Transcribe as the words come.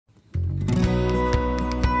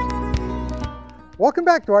Welcome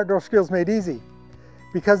back to Outdoor Skills Made Easy.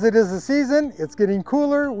 Because it is the season, it's getting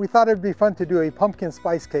cooler, we thought it'd be fun to do a pumpkin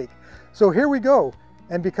spice cake. So here we go.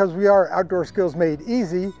 And because we are Outdoor Skills Made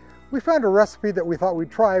Easy, we found a recipe that we thought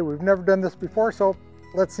we'd try. We've never done this before, so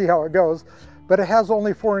let's see how it goes. But it has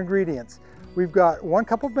only 4 ingredients. We've got 1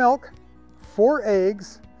 cup of milk, 4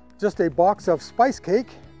 eggs, just a box of spice cake,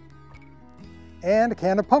 and a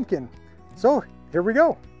can of pumpkin. So here we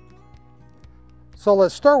go. So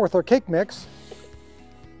let's start with our cake mix.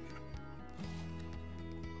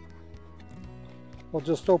 We'll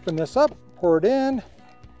just open this up, pour it in.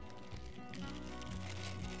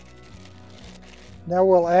 Now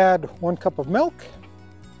we'll add 1 cup of milk.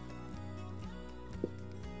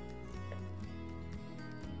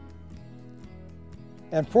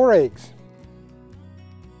 And 4 eggs.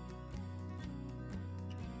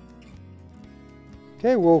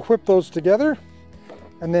 Okay, we'll whip those together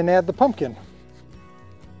and then add the pumpkin.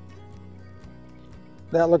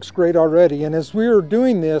 That looks great already. And as we were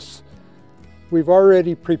doing this, we've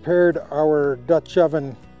already prepared our Dutch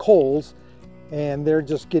oven coals and they're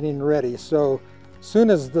just getting ready. So as soon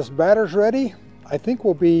as this batter's ready, I think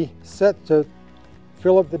we'll be set to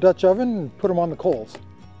fill up the Dutch oven and put them on the coals.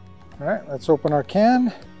 All right, let's open our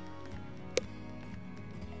can.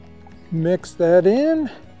 Mix that in.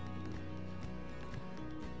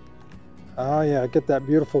 Oh yeah, get that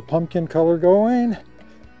beautiful pumpkin color going.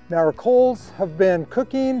 Now our coals have been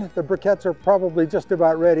cooking. The briquettes are probably just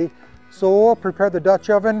about ready. So we'll prepare the Dutch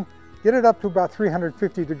oven, get it up to about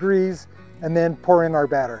 350 degrees, and then pour in our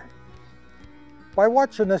batter. By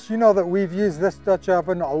watching this, you know that we've used this Dutch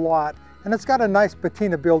oven a lot, and it's got a nice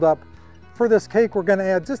patina buildup. For this cake, we're gonna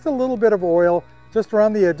add just a little bit of oil, just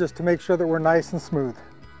around the edges to make sure that we're nice and smooth.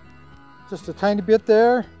 Just a tiny bit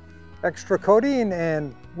there, extra coating,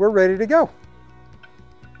 and we're ready to go.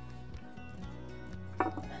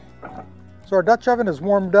 So our Dutch oven is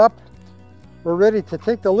warmed up. We're ready to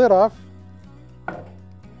take the lid off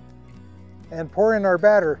and pour in our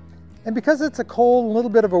batter. And because it's a cold, a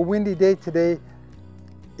little bit of a windy day today,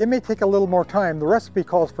 it may take a little more time. The recipe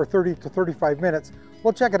calls for 30 to 35 minutes.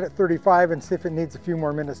 We'll check it at 35 and see if it needs a few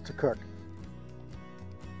more minutes to cook.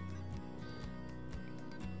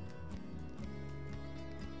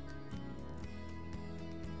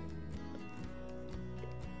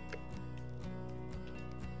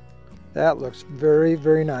 That looks very,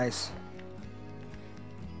 very nice.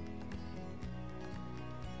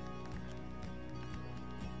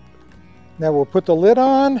 Now we'll put the lid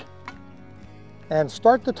on and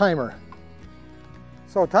start the timer.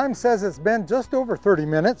 So time says it's been just over 30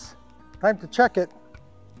 minutes. Time to check it.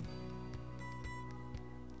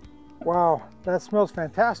 Wow, that smells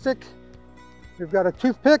fantastic. We've got a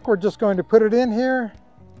toothpick. We're just going to put it in here.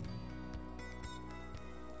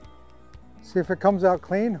 See if it comes out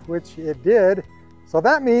clean, which it did. So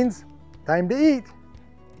that means time to eat.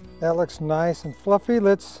 That looks nice and fluffy.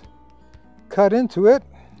 Let's cut into it.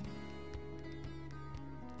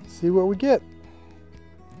 See what we get.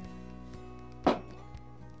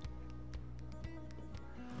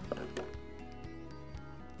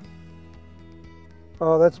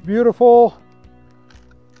 Oh, that's beautiful.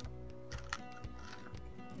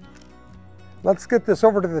 Let's get this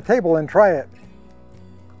over to the table and try it.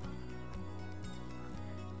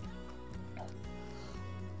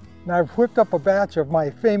 Now I've whipped up a batch of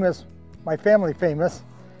my family famous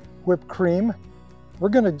whipped cream. We're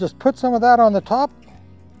gonna just put some of that on the top,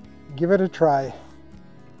 give it a try.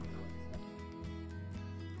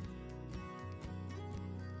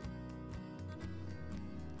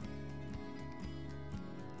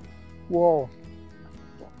 Whoa.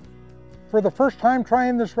 For the first time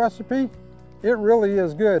trying this recipe, it really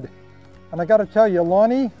is good. And I gotta tell you,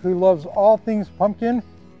 Lonnie, who loves all things pumpkin,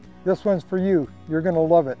 this one's for you. You're gonna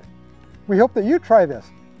love it. We hope that you try this,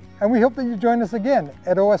 and we hope that you join us again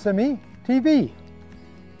at OSME TV.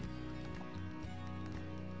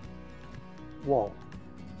 Whoa,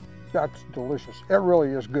 that's delicious. It really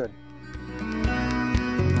is good.